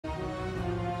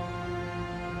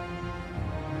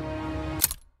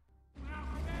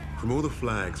From all the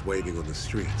flags waving on the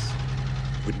streets,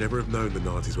 we'd never have known the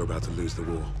Nazis were about to lose the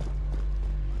war.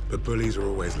 But bullies are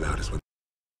always loudest when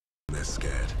they're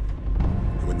scared.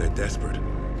 And when they're desperate,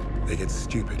 they get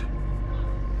stupid.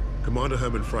 Commander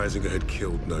Hermann Freisinger had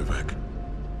killed Novak.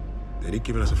 Then he'd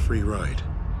given us a free ride,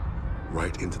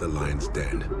 right into the lion's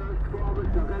den.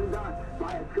 Forward surrender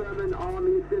by a German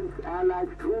army since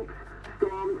Allied troops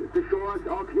stormed the shores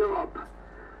of Europe.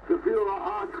 The Führer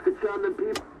asked the German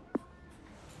people.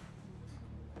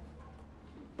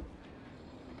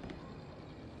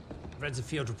 Read the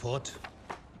field report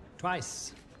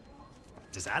twice.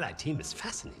 This Allied team is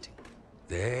fascinating.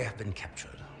 They have been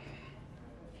captured.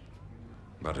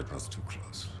 But it was too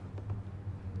close.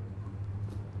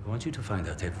 I want you to find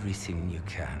out everything you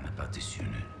can about this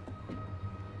unit.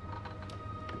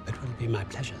 It will be my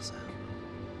pleasure, sir.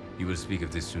 You will speak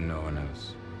of this to no one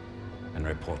else, and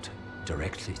report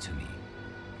directly to me.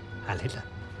 Heil Hitler.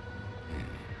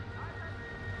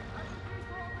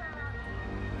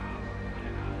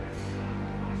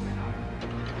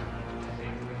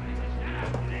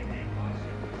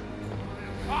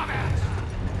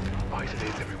 Right it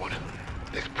is, everyone.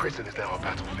 This prison is now our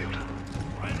battlefield.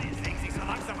 Wollen Sie ins Ding sich so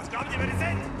langsam? Was glauben Sie, wer die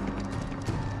sind?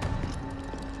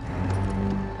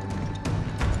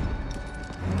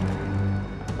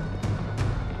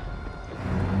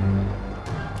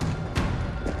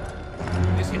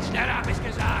 Bisschen schneller, hab ich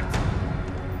gesagt!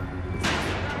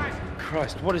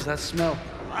 Christ, what is that smell?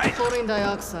 Chlorine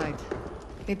dioxide.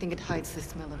 They think it hides the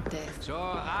smell of death. So,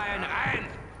 rein, rein!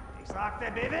 Ich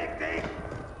sagte, beweg dich!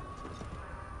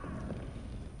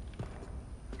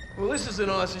 Well, this is the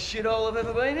nicest shithole I've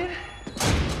ever been in.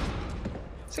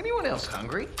 Is anyone else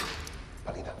hungry?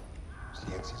 Alina,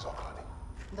 silenci Socrani.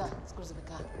 Da, scusa,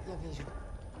 я вижу.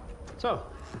 So,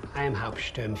 I am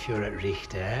Hauptsturmführer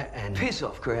Richter, and... Piss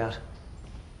off, crowd.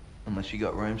 Unless you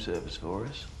got room service for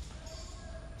us.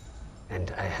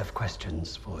 And I have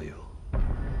questions for you.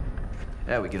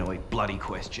 How are we gonna eat bloody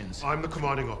questions? I'm the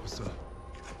commanding officer.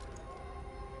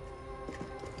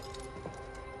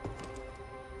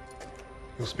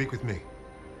 You'll speak with me.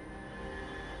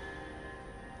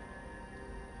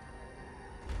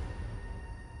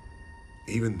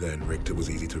 Even then, Richter was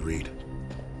easy to read.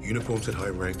 Uniforms at high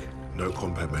rank, no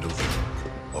combat medals.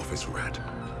 Office rat.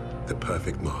 The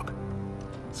perfect mark.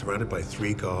 Surrounded by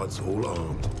 3 guards, all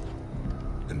armed,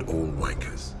 and all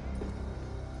wankers.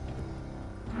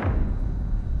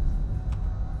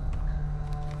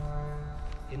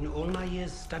 In all my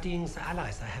years studying the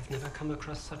Allies, I have never come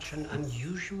across such an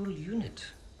unusual unit.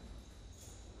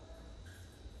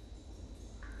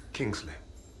 Kingsley.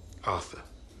 Arthur.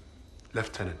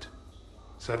 Lieutenant.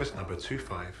 Service number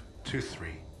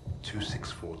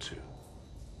 25232642.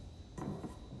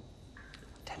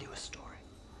 Tell you a story.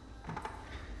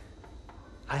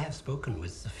 I have spoken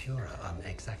with the Führer on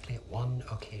exactly one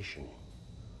occasion.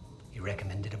 He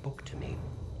recommended a book to me.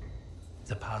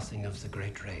 The Passing of the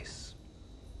Great Race.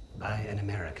 By an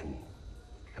American,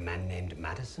 a man named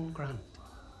Madison Grant.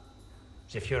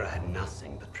 The Führer had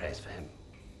nothing but praise for him.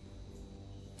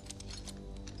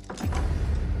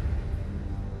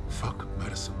 Fuck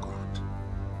Madison Grant.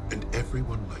 And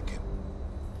everyone like him.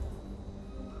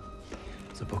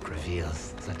 The book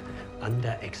reveals that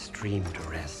under extreme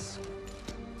duress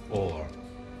or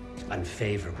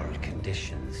unfavorable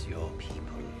conditions, your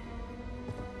people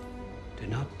do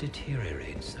not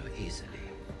deteriorate so easily.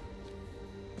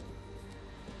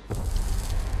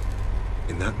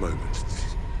 In that moment,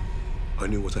 I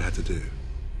knew what I had to do.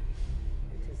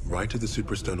 Right to the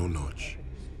suprasternal notch,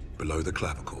 below the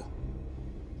clavicle.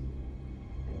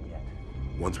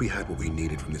 Once we had what we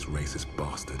needed from this racist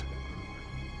bastard,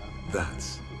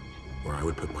 that's where I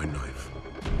would put my knife.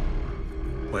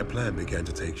 My plan began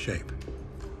to take shape.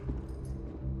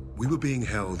 We were being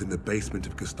held in the basement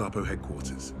of Gestapo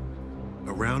headquarters.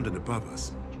 Around and above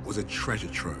us was a treasure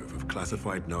trove of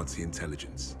classified Nazi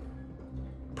intelligence.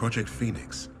 Project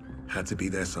Phoenix had to be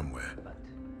there somewhere,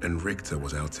 and Richter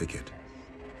was our ticket.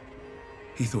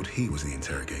 He thought he was the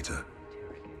interrogator.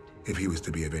 If he was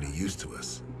to be of any use to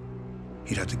us,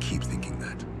 he'd have to keep thinking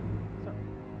that.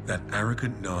 That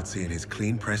arrogant Nazi in his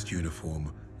clean-pressed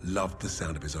uniform loved the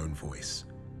sound of his own voice.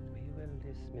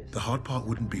 The hard part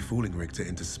wouldn't be fooling Richter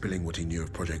into spilling what he knew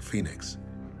of Project Phoenix.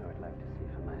 I would like to see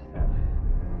for myself.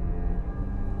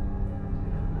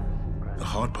 The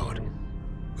hard part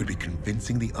would be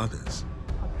convincing the others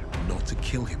not to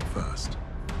kill him first.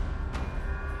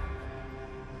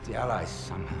 The Allies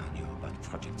somehow knew about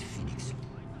Project Phoenix.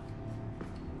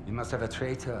 You must have a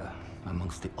traitor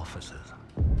amongst the officers.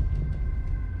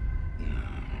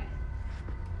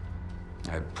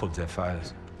 I pulled their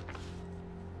files.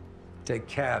 Take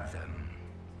care of them.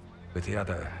 with the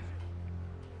other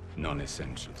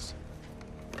non-essentials.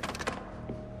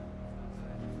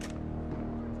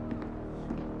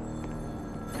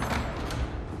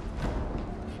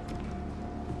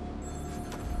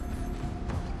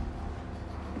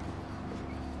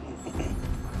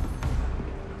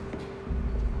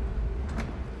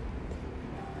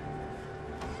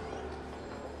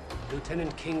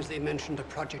 Lieutenant Kingsley mentioned a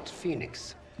Project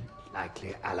Phoenix.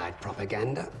 Likely Allied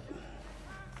propaganda.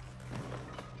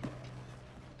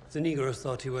 The Negro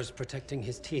thought he was protecting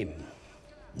his team.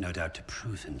 No doubt to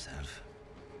prove himself.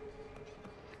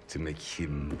 To make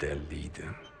him their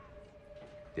leader.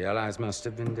 The Allies must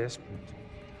have been desperate.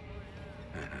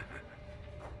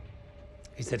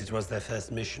 He said it was their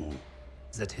first mission.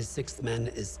 That his sixth man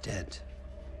is dead.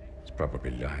 He's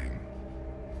probably lying.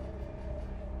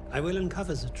 I will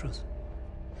uncover the truth.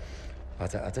 Are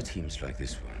there other teams like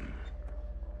this one?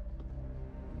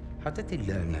 How did they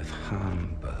learn of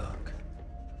Hamburg?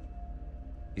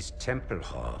 Is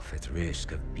Tempelhof at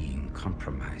risk of being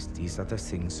compromised? These are the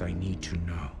things I need to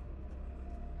know.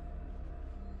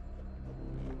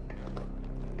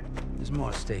 There's more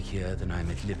at stake here than I'm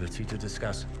at liberty to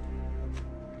discuss.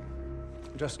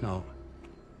 Just know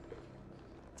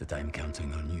that I'm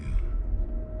counting on you,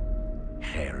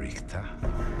 Herr Richter.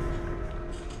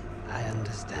 I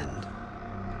understand.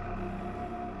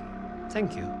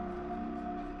 Thank you.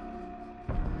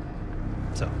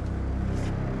 So.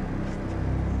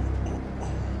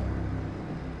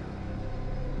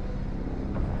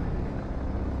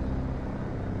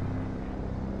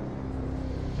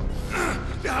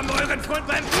 Wir haben euren Freund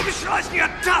beim Kugelschleichen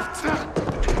ertappt!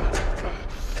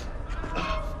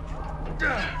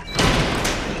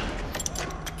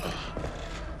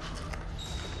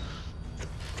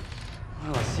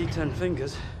 Well, I see 10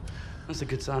 fingers. That's a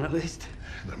good sign, at least.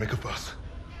 Don't make a fuss.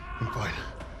 I'm fine.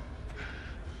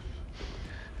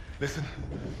 Listen.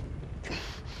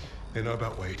 They know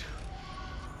about Wade.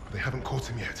 They haven't caught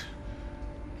him yet.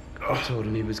 You told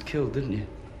him he was killed, didn't you?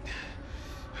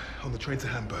 On the train to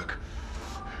Hamburg.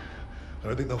 I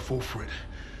don't think they'll fall for it.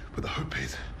 But the hope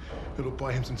is it'll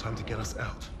buy him some time to get us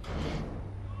out.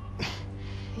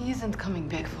 He isn't coming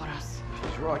back for us.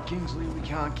 He's right, Kingsley. We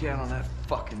can't count on that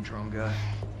fucking Drongo.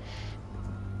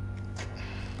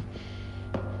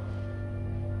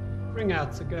 Bring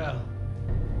out the girl.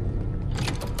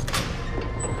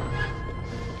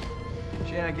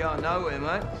 She ain't going nowhere,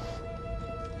 mate.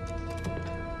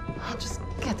 Oh, just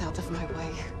get out of my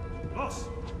way. Los!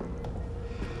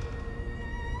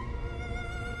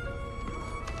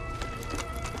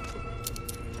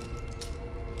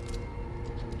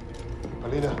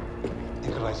 Alina,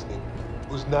 играй с ним.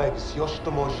 Узнай все,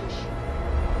 что можешь.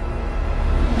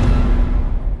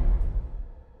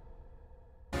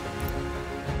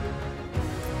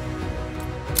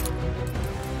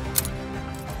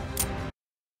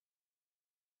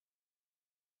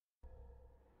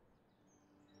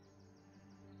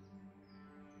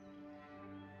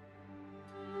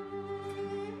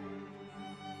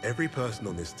 Every person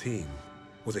on this team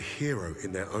was a hero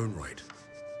in their own right,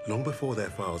 long before their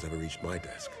files ever reached my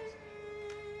desk.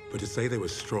 But to say they were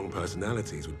strong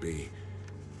personalities would be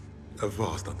a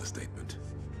vast understatement.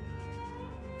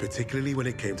 Particularly when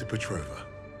it came to Petrova.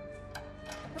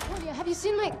 Natalia, have you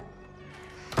seen my...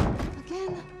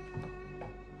 Again?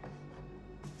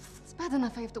 It's bad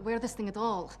enough I have to wear this thing at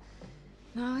all.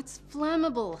 Now it's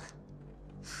flammable.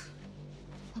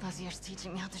 All those years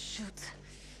teaching me how to shoot.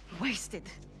 Wasted.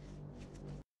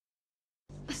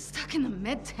 Stuck in a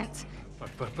med tent.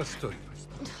 Постой.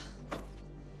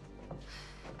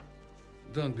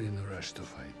 Don't be in a rush to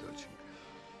fight, доченька.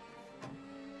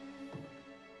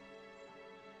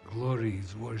 Glory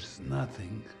is worth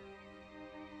nothing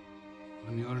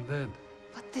when you're dead.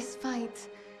 But this fight,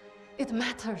 it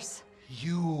matters.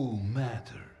 You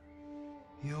matter.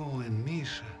 You and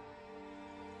Misha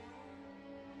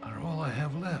are all I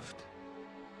have left.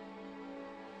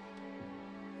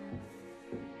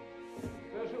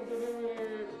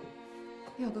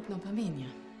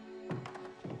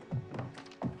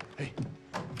 Hey,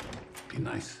 be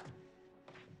nice.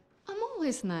 I'm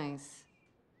always nice.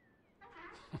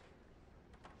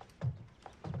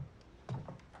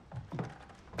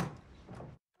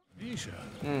 Misha,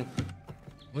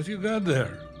 what you got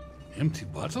there? Empty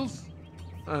bottles?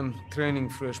 I'm training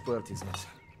fresh partisans.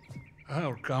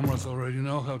 Our comrades already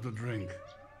know how to drink.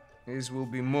 These will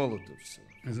be Molotovs.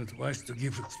 Is it wise to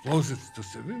give explosives to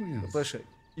civilians? Pasha,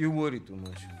 you worry too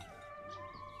much.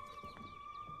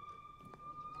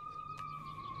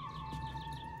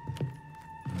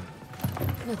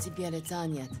 Not тебе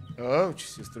лицан yet. Ouch,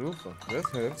 сеструха, that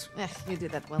hurts. You do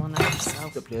that well enough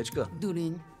yourself. Топлячка.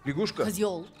 Дурень. Лягушка.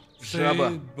 Козёл. Жаба.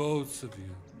 Say it, both of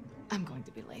you. I'm going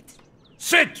to be late.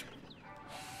 Sit!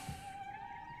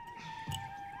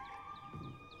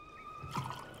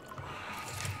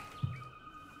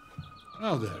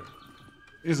 Now there.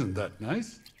 Isn't that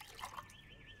nice?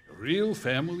 A real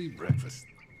family breakfast.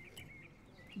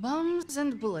 Bombs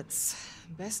and bullets.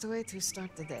 Best way to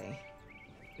start the day.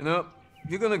 You know,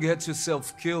 you're gonna get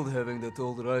yourself killed having that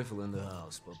old rifle in the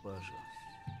house, Papasha.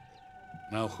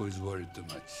 Now who is worried too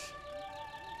much?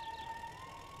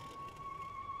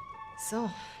 So,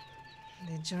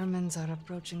 the Germans are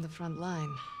approaching the front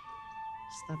line.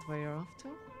 Is that where you're off to?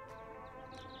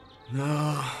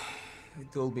 No, he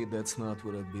told me that's not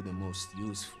where I'd be the most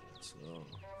useful, so...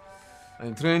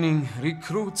 I'm training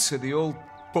recruits at the old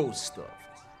post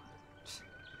office.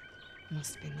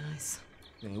 Must be nice.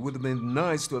 Yeah, it would have been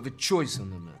nice to have a choice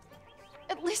on the matter.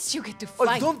 At least you get to Oh,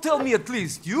 fight. don't tell me at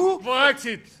least, you? Watch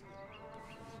it!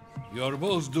 You're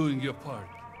both doing your part.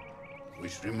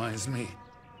 Which reminds me,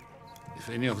 if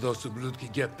any of those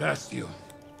Ubludki get past you,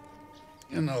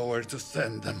 you know where to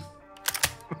send them.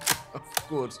 Of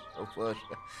course,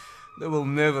 Papasha. They will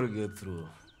never get through.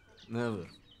 Never.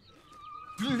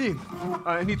 Blin!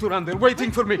 I need to run. They're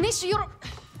waiting for me. Misha, you're...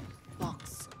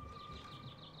 Box.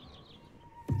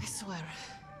 I swear,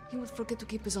 he would forget to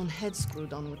keep his own head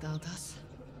screwed on without us.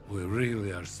 We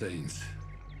really are saints.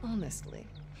 Honestly.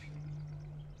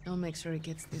 I'll make sure he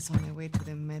gets this on my way to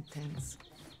the med tents.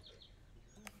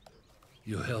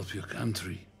 You help your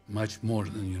country much more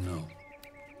than you know.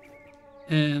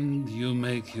 And you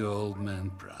make your old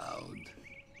man proud.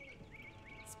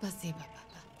 Спасибо,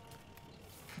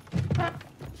 Papa.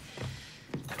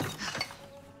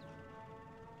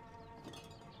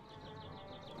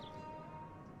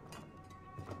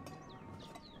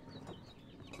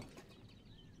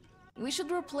 We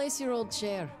should replace your old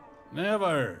chair.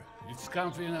 Never. It's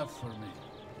comfy enough for me.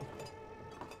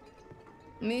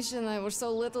 Misha and I were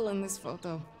so little in this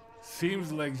photo.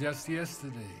 Seems like just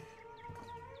yesterday.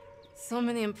 So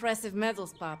many impressive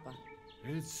medals, Papa.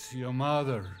 It's your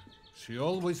mother. She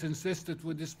always insisted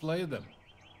we display them.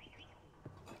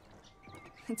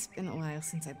 It's been a while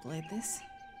since I played this.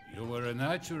 You were a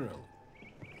natural.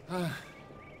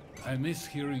 I miss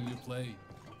hearing you play.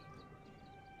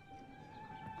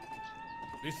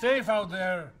 Be safe out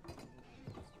there.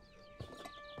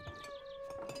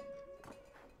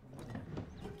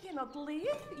 I cannot believe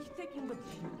he's taking the...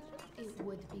 It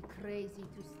would be crazy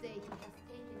to say he has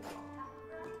taken it.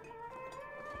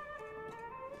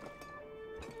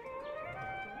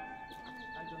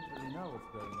 I don't really know what's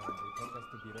going on. They told us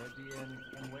to be ready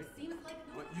and wait. Seems like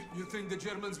no... What, you think the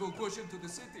Germans will push into the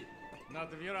city?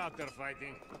 Not if you're out there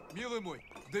fighting. Mилый мой,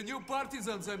 the new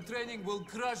partisans I'm training will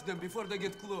crush them before they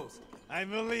get close. I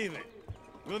believe it.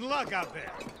 Good luck out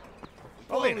there.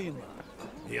 Paulina,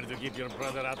 here to keep your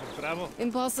brother out of trouble?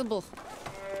 Impossible.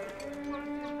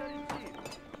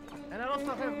 And I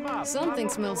also have maps. Something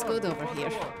smells good over here.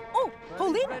 Oh,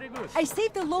 Paulina, I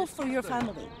saved a loaf for your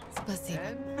family.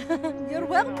 Спасибо. You're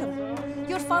welcome.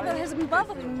 Your father has been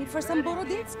bothering me for some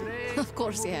Borodinsky. Of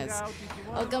course he has.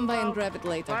 I'll come by and grab it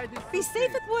later. Be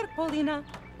safe at work, Paulina.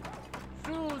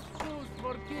 Shoes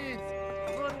for kids,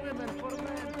 for women, for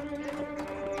men.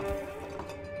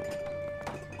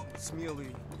 Смелый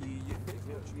и...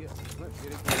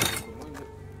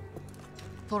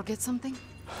 Forget something?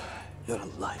 You're a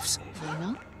lifesaver. You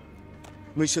know?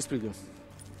 Мы сейчас придем.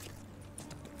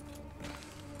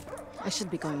 I should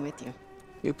be going with you.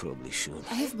 You probably should.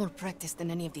 I have more practice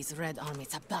than any of these Red Army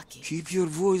tabaki. Keep your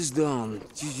voice down.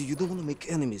 You don't want to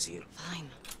make enemies here. Fine.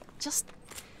 Just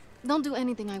don't do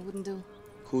anything I wouldn't do.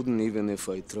 Couldn't even if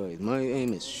I tried. My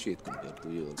aim is shit compared to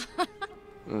yours.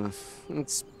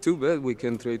 It's too bad we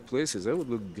can't trade places. I would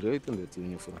look great in that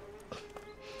uniform.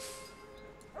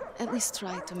 At least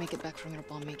try to make it back from your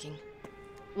bomb making.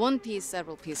 One piece,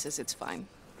 several pieces, it's fine.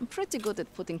 I'm pretty good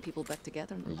at putting people back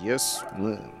together. Yes,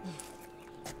 ma'am.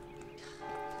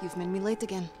 You've made me late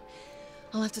again.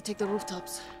 I'll have to take the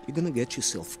rooftops. You're gonna get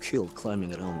yourself killed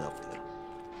climbing around up there.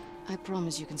 I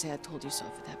promise you can say I told you so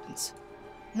if it happens.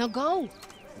 Now go!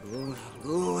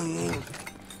 Going.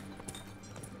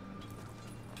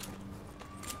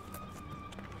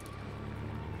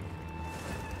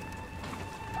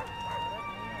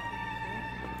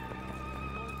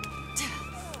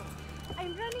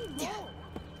 I'm running low.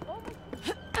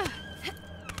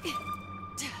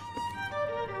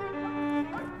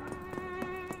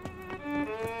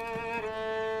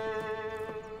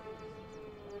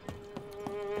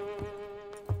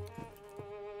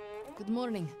 Good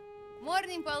morning.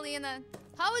 Morning, Paulina.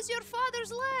 How is your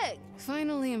father's leg?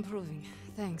 Finally improving.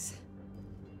 Thanks.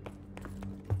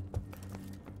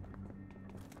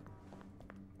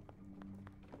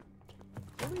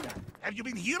 Have you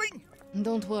been hearing?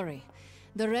 Don't worry.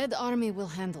 The Red Army will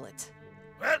handle it.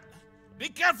 Well, be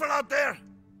careful out there!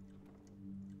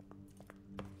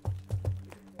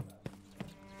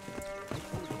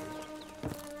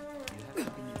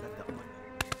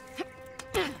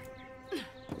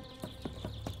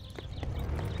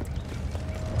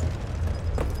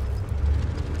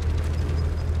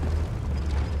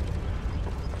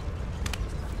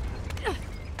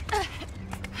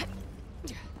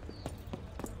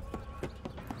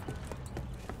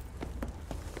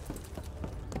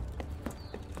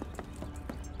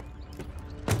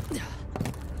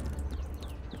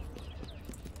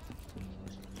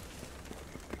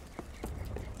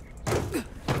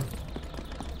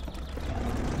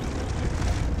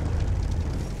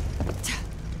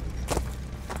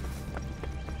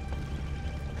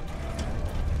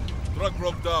 Truck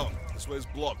broke down. This way's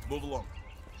blocked. Move along.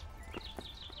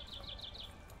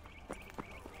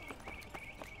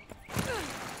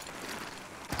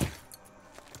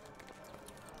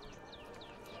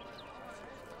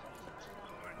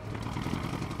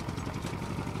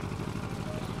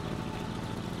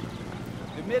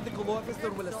 The medical officer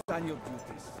will assign your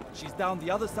duties. She's down the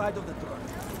other side of the truck.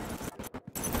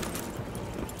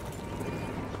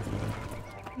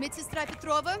 Medsister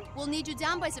Petrova, we'll need you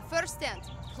down by the first stand.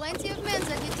 Plenty of men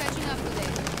that need catching up today.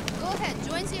 Go ahead,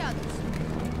 join the others.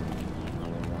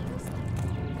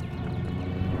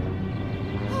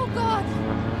 Oh, God!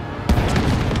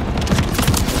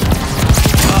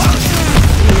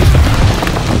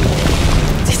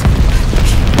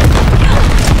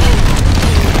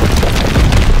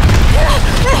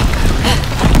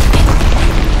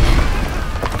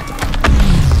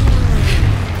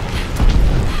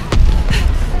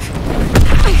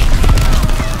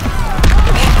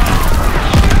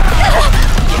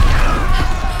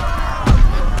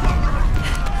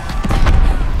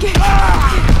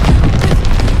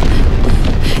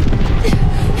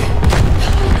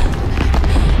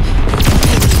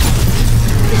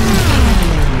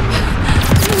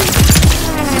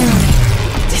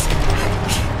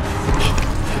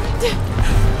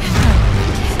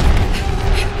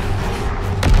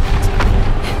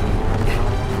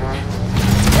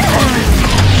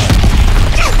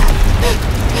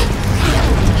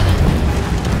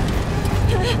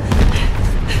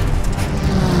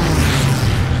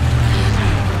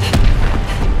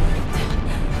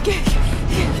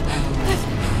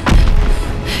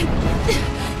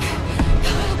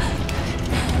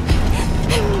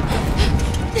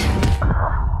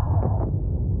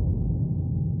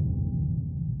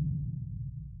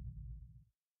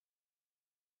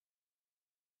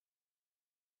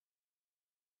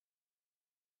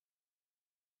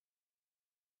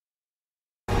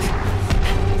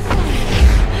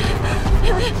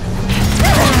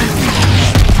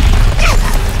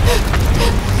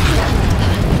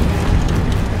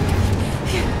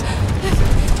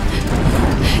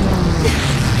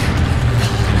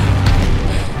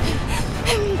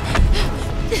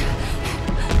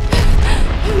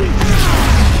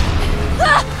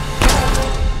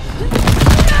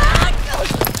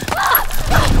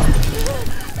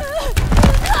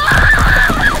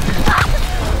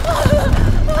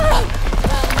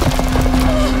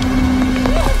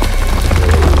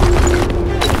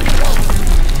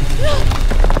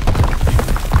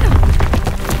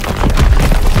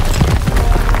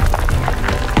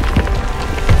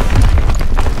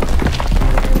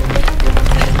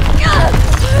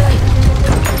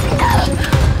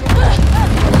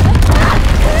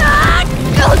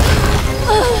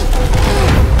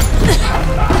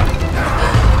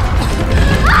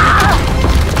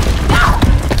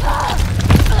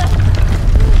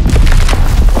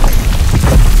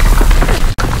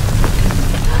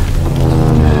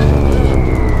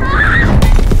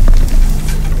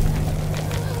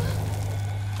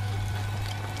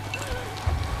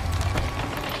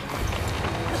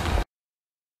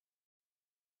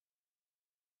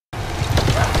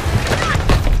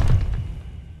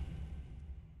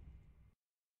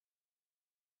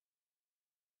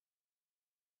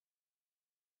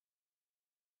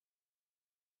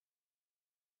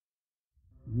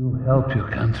 You help your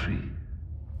country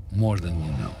more than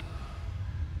you know.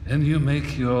 And you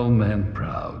make your old man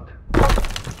proud.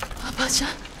 Pasha.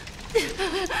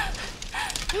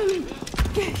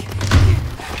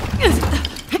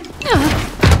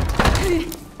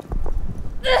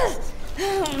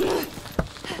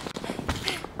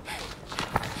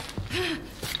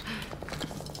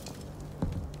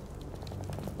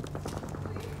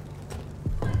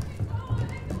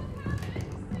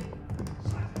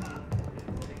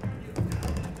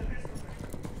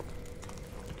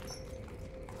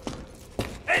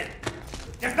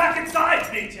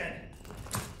 Mädchen!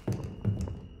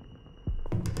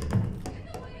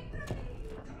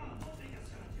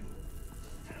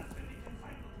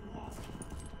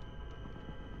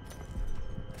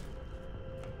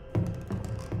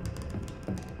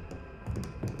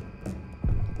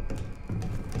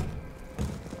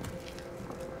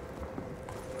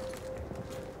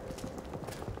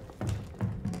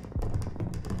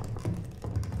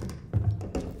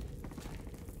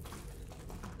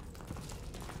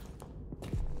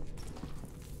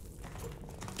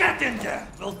 Get in there!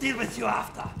 We'll deal with you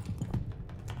after.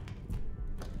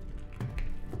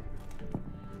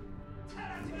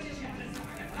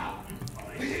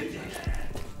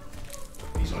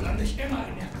 Wie soll er nicht immer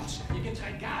in der Gosse? Ihr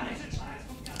getrennt gar nichts.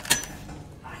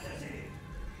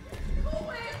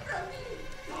 Away from me!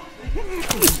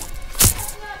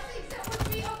 Nothing that would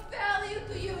be of value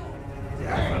to you! Der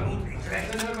hat vermutlich recht,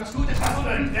 wenn irgendwas Gutes hast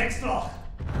oder ein Drecksloch.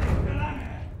 Nicht für lange.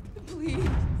 Please,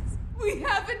 we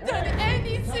haven't done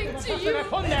anything to you!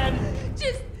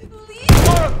 Just leave!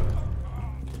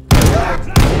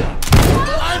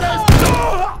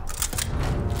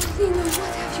 Lena,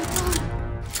 what have you done?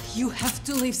 You have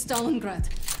to leave Stalingrad.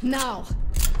 Now!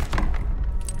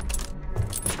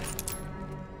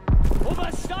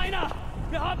 Oberst Steiner!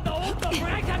 Wir haben da oben noch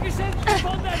Breaker-Geschenk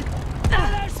gefunden!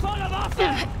 Alles voller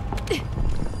Waffen!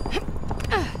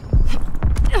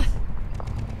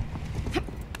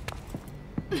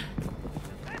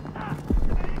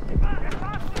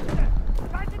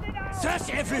 Search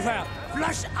everywhere!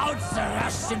 Flush out the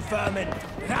Russian vermin!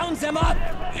 Round them up!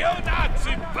 You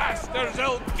Nazi bastards!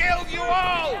 I'll kill you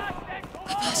all!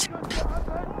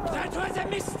 That was a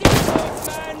mistake, old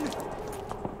man!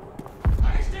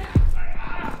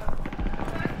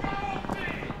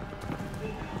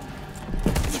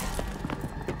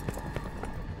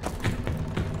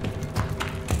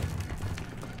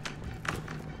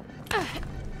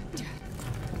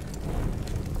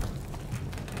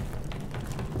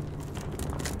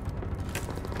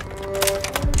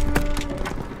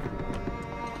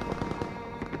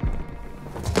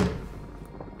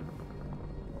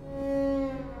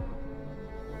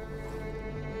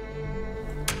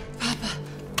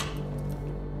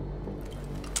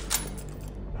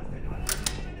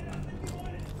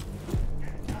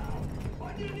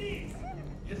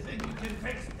 You think you can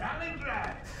fix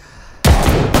Stalingrad?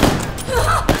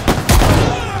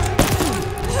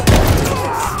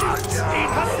 Ihn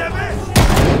hat's erwischt!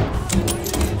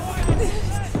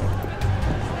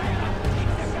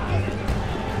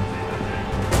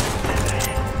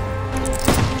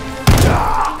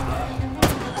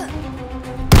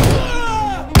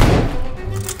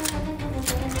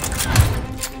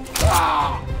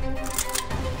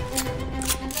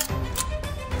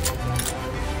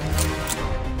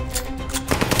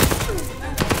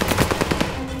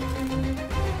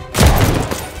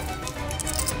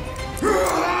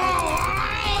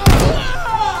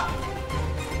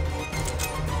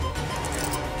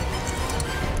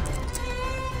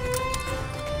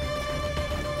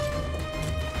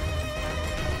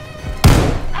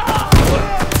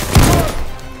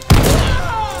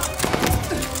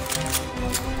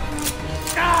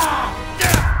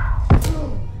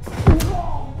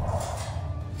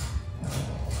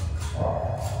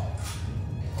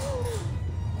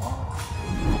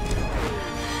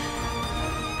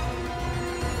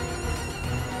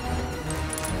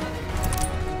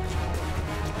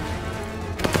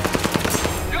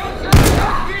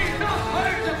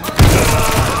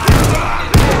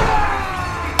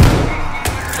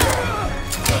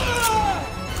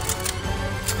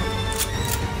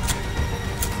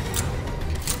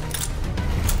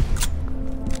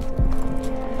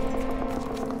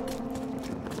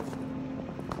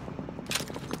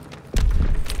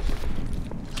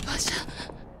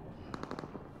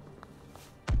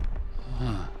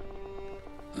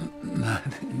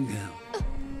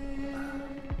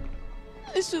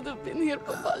 I should have been here,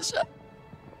 Papasha.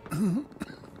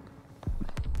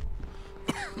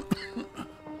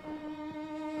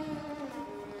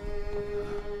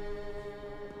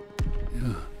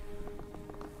 You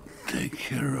take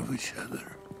care of each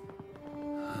other.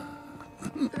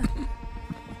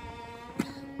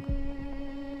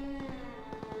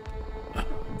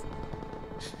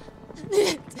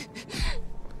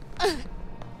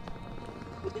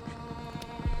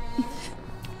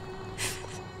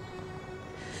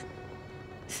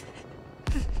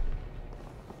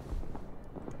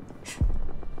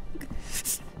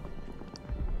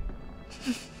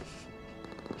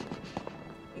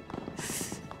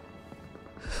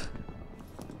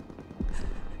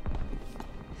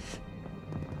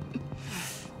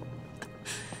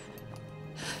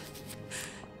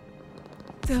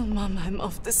 Tell Mom I'm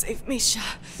off to save Misha.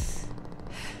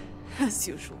 As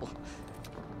usual.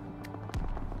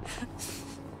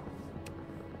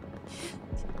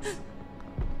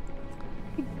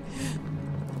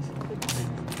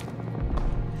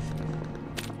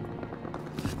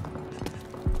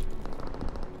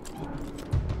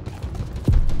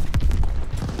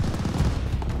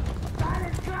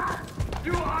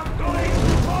 You are going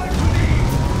to fight me!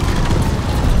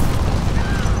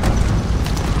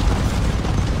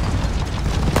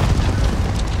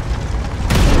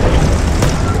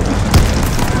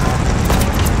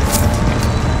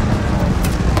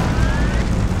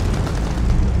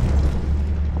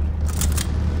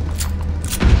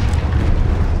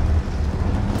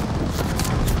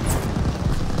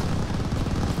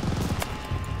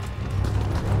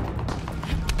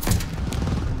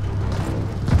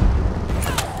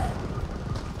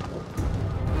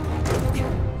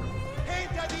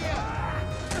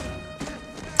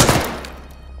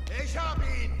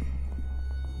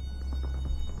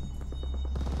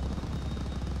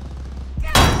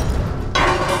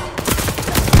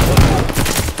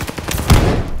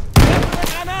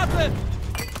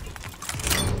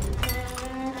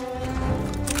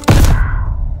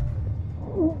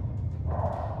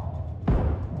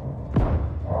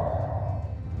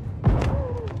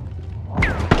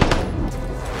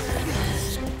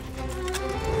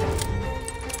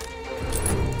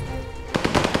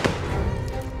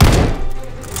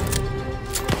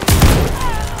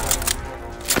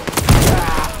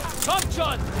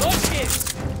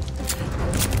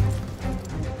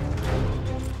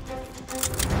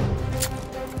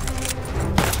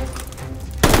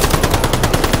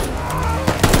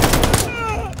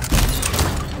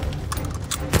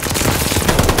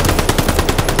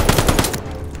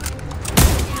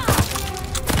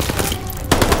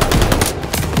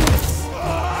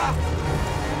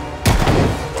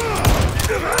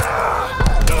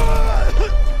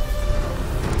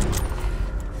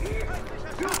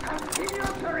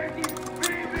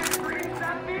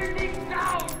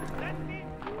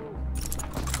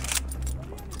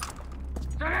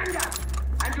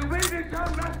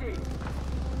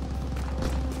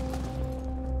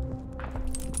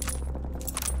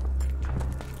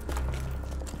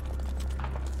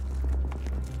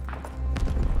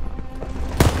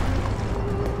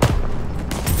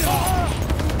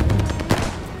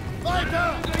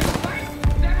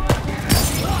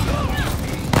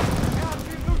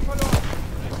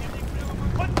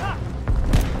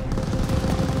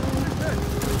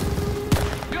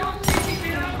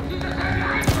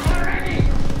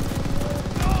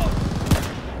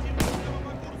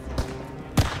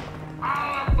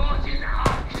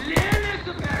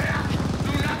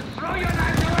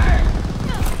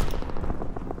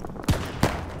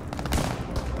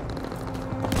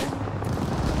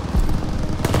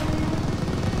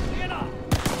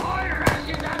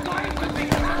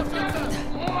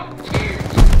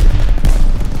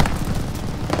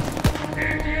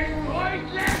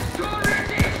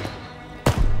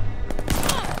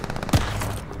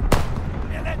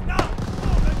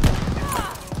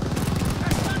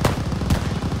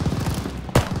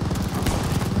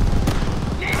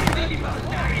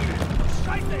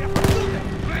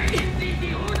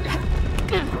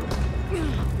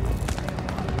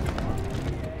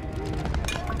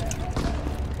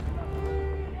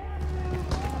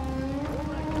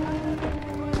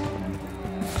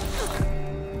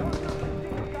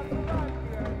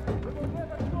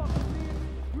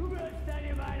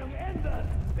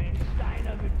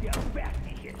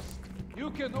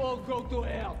 can all go to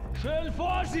hell. Schön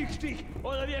vorsichtig,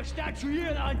 oder wir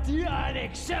statuieren an dir ein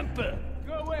Exempel.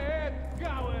 Go ahead,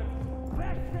 coward.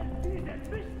 Wechseln diesen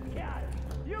Mistkerl.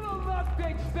 You will not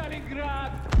take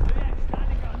Stalingrad. Wer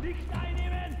Stalingrad nicht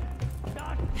einnehmen,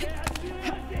 das werden wir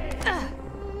sehen.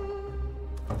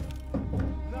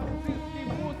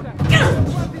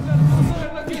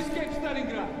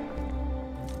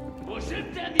 Wo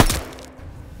sind denn die...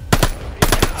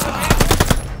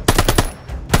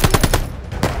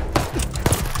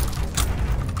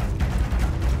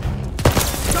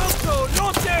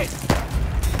 Los geht's!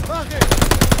 Mach es!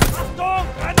 Achtung!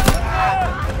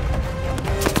 Granate!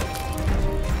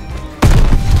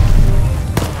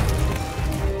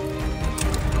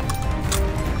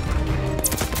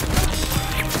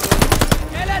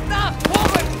 Er lädt nach!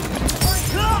 Oben!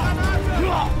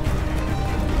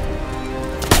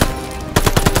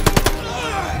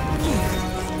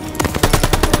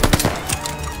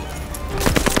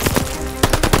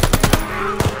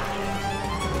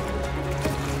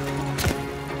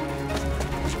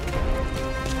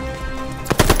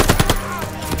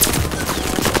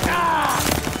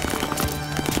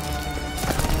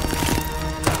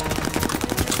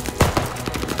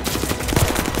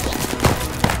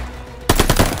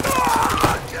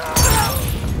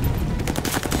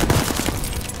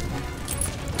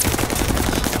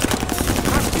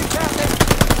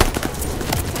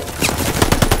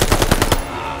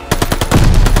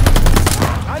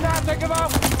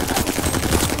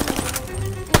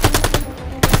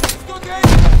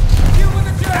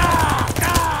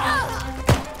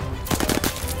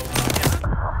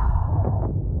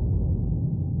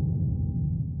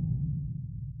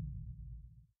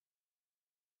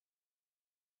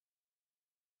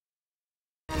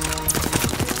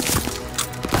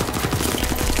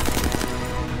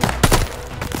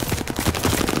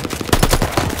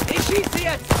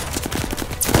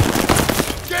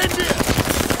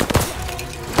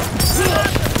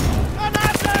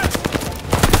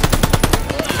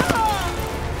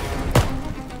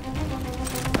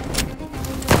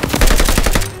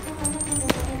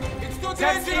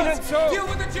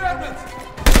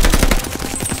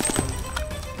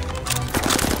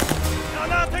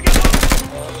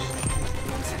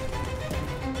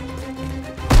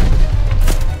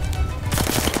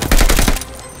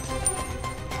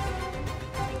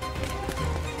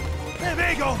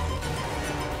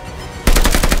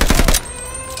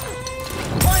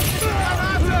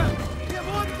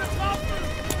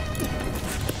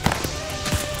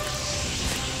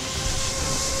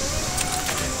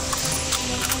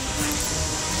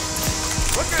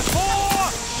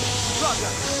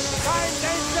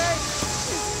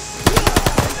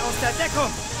 Aus der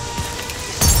Deckung!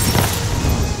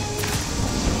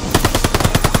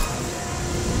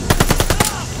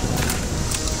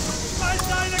 Schmeiß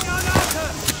deine Granate!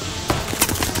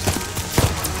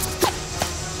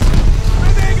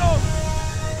 Bewegung!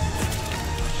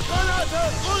 Granate,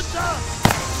 runter!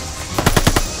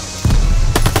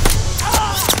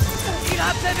 Ihr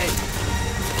habt erwischt!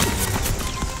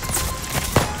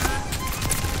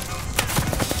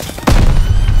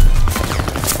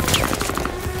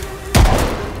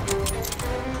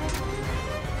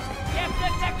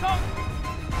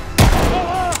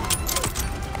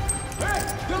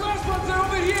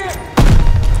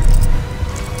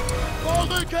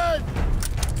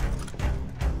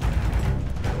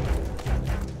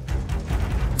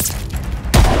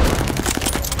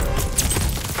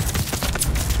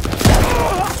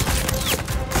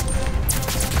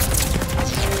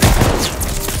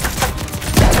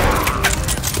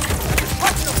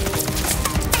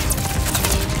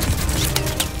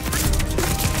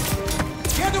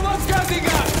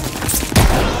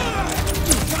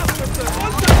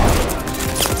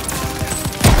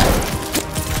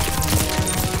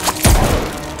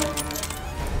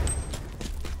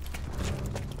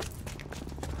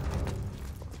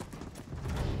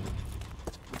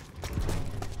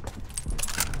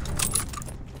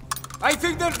 I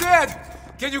think they're dead!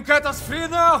 Can you cut us free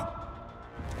now?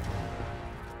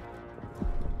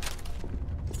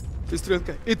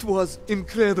 Strelka, it was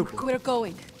incredible. We're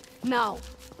going. Now.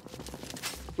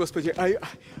 Господи,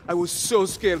 I was so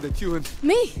scared that you and...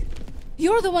 Me?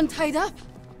 You're the one tied up.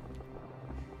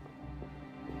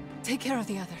 Take care of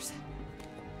the others.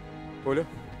 Оля?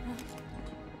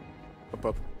 А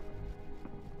пап?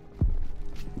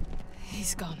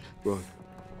 He's gone. Gone.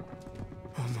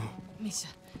 Oh no. Misha.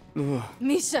 No.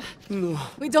 Misha! No.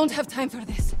 We don't have time for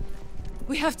this.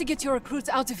 We have to get your recruits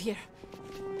out of here.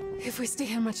 If we stay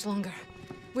here much longer,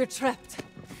 we're trapped.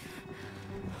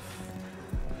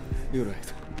 You're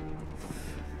right.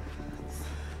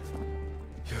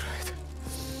 You're right.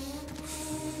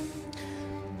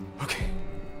 Okay.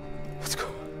 Let's go.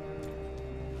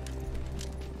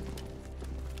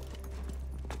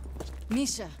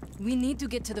 Misha, we need to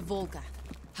get to the Volga.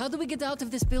 How do we get out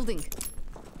of this building?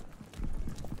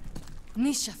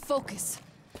 Misha, focus.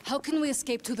 How can we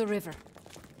escape to the river?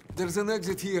 There's an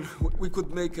exit here. We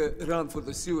could make a run for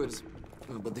the sewers.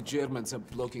 But the Germans are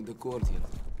blocking the courtyard.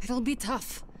 It'll be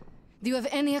tough. Do you have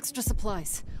any extra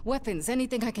supplies? Weapons,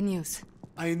 anything I can use?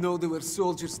 I know there were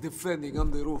soldiers defending on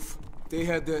the roof. They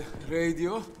had a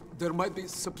radio. There might be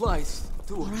supplies,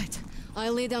 too. All right.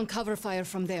 I'll lay down cover fire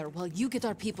from there while you get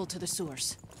our people to the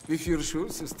sewers. If you're sure,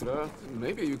 sister,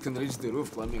 maybe you can reach the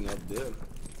roof climbing up there.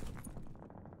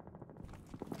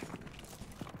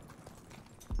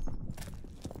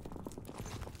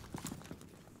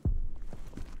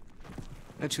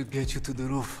 That should get you to the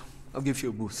roof. I'll give you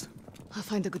a boost. I'll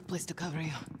find a good place to cover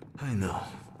you. I know.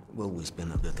 You've always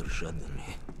been a better shot than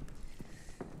me.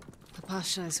 The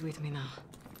Pasha is with me now.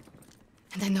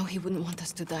 And I know he wouldn't want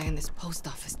us to die in this post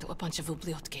office to a bunch of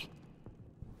ubliotki.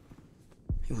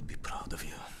 He would be proud of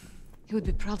you. He would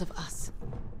be proud of us.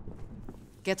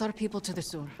 Get our people to the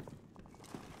sewer.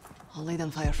 I'll lay down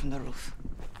fire from the roof.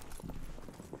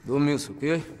 Don't miss,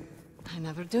 okay? I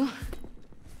never do.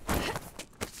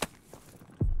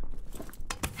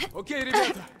 Okay,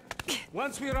 ребята.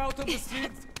 Once we're out on the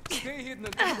street, stay hidden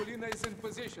until Polina is in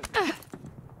position.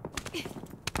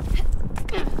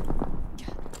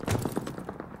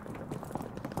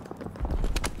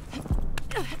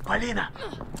 Polina!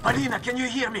 Polina, can you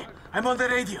hear me? I'm on the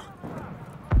radio.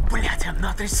 Блять, I'm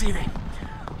not receiving.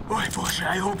 Ой, боже,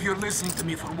 I hope you're listening to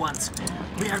me for once.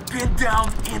 We are pinned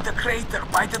down in the crater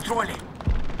by the trolley.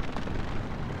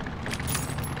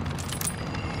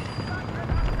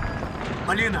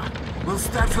 Polina, we'll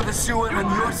start for the sewer on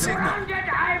your signal.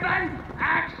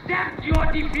 Accept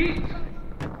your defeat!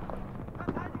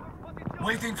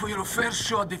 Waiting for your first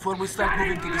shot before we start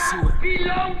moving to the sewer.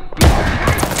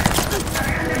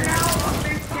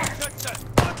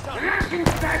 Russian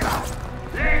sniper!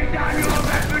 Lay down your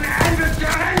weapon and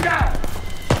surrender!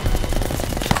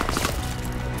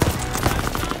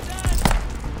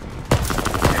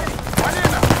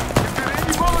 Polina, if there are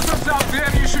any Molotovs out there,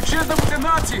 you should share them with the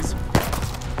Nazis.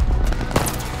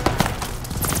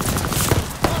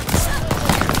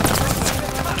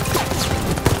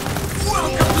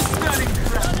 Welcome to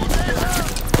Stalingrad!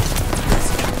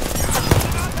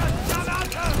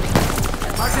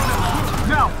 Martin,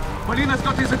 now! Polina's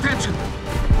got his attention.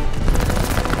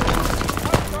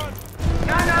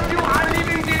 None of you are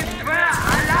leaving this square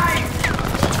alive!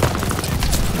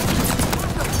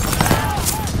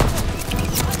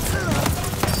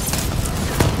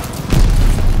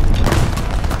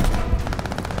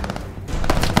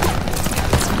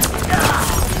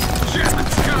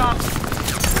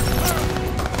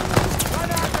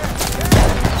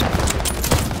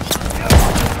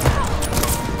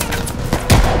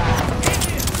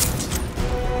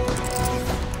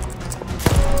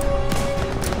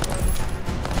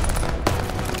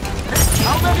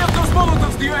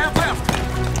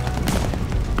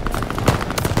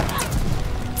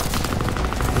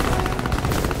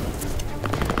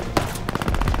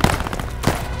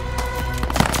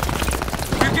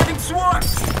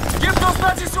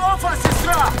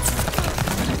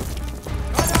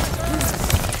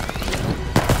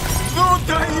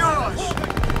 даешь!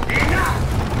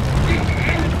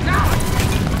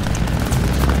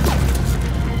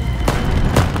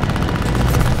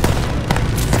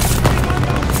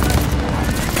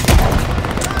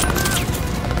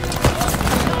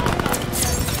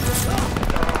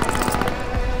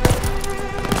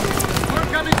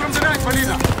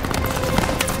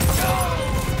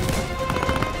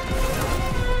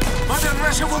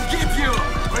 Russia will keep you!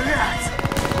 Блять!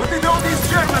 Where did all these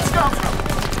Germans come from?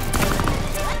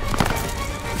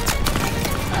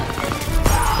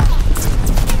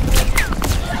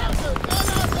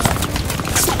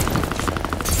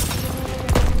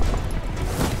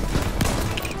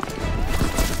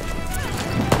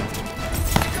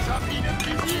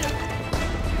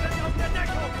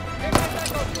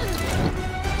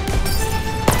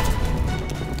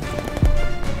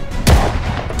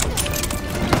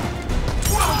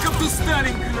 Welcome to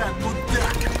Stalingrad,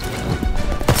 мудак!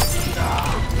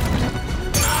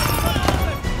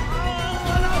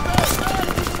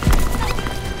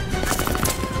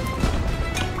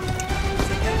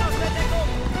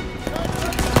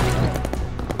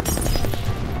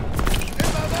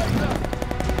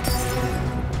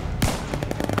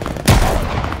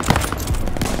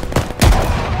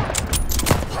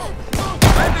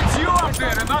 And it's you out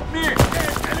there and not me!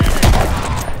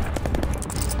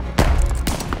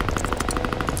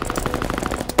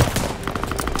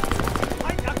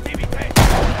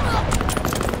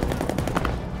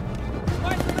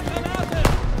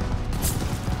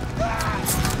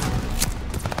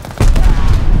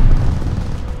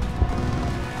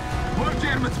 More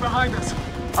Germans behind us!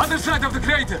 Other side of the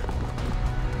crater!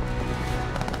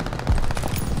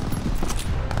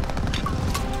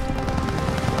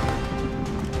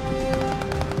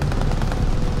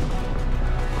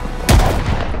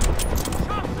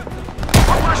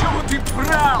 Russia would be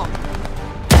proud!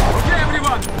 Okay,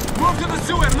 everyone! Move to the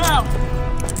sewer now!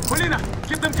 Polina,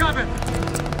 keep them covered!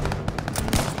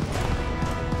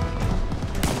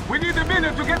 We need a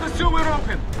minute to get the sewer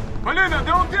open! Polina,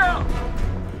 don't yell!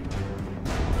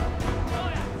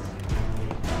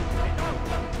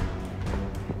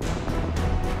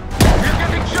 We're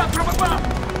getting shot from above!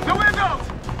 The windows!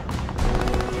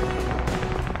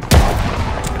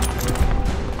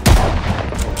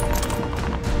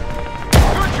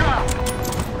 Good job!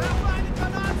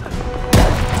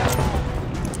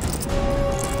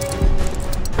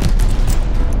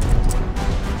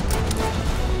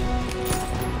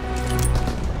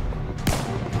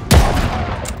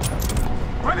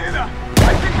 Polina,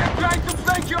 I think they're trying to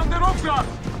flank you on the rooftop!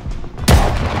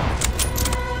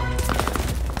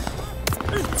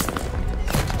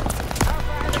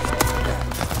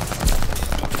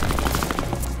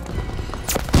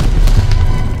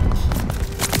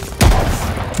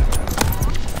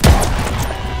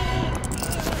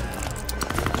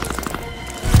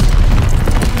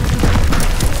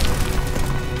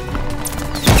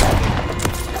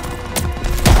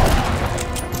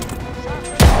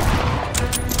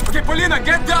 Okay, Polina,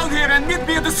 get down here and meet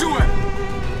me at the sewer!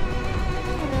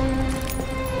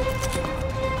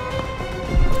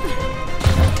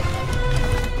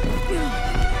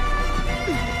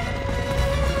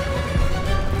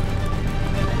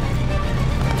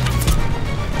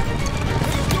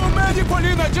 Too many,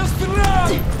 Polina, just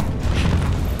run!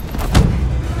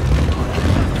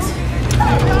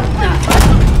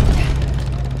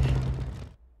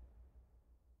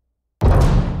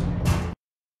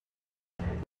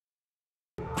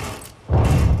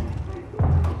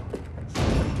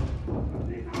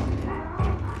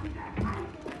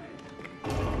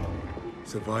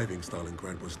 Surviving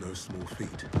Stalingrad was no small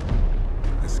feat.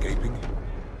 Escaping,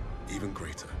 even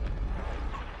greater.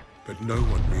 But no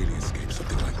one really escaped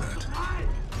something like that.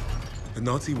 The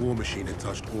Nazi war machine had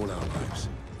touched all our lives,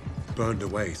 burned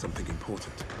away something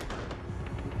important.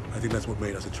 I think that's what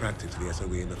made us attracted to the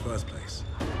SOE in the first place.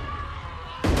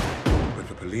 But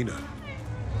for Polina,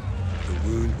 the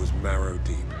wound was marrow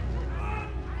deep.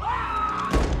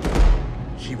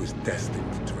 She was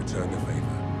destined to return the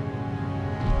favor.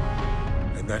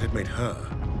 And that had made her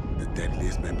the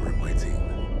deadliest member of my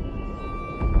team.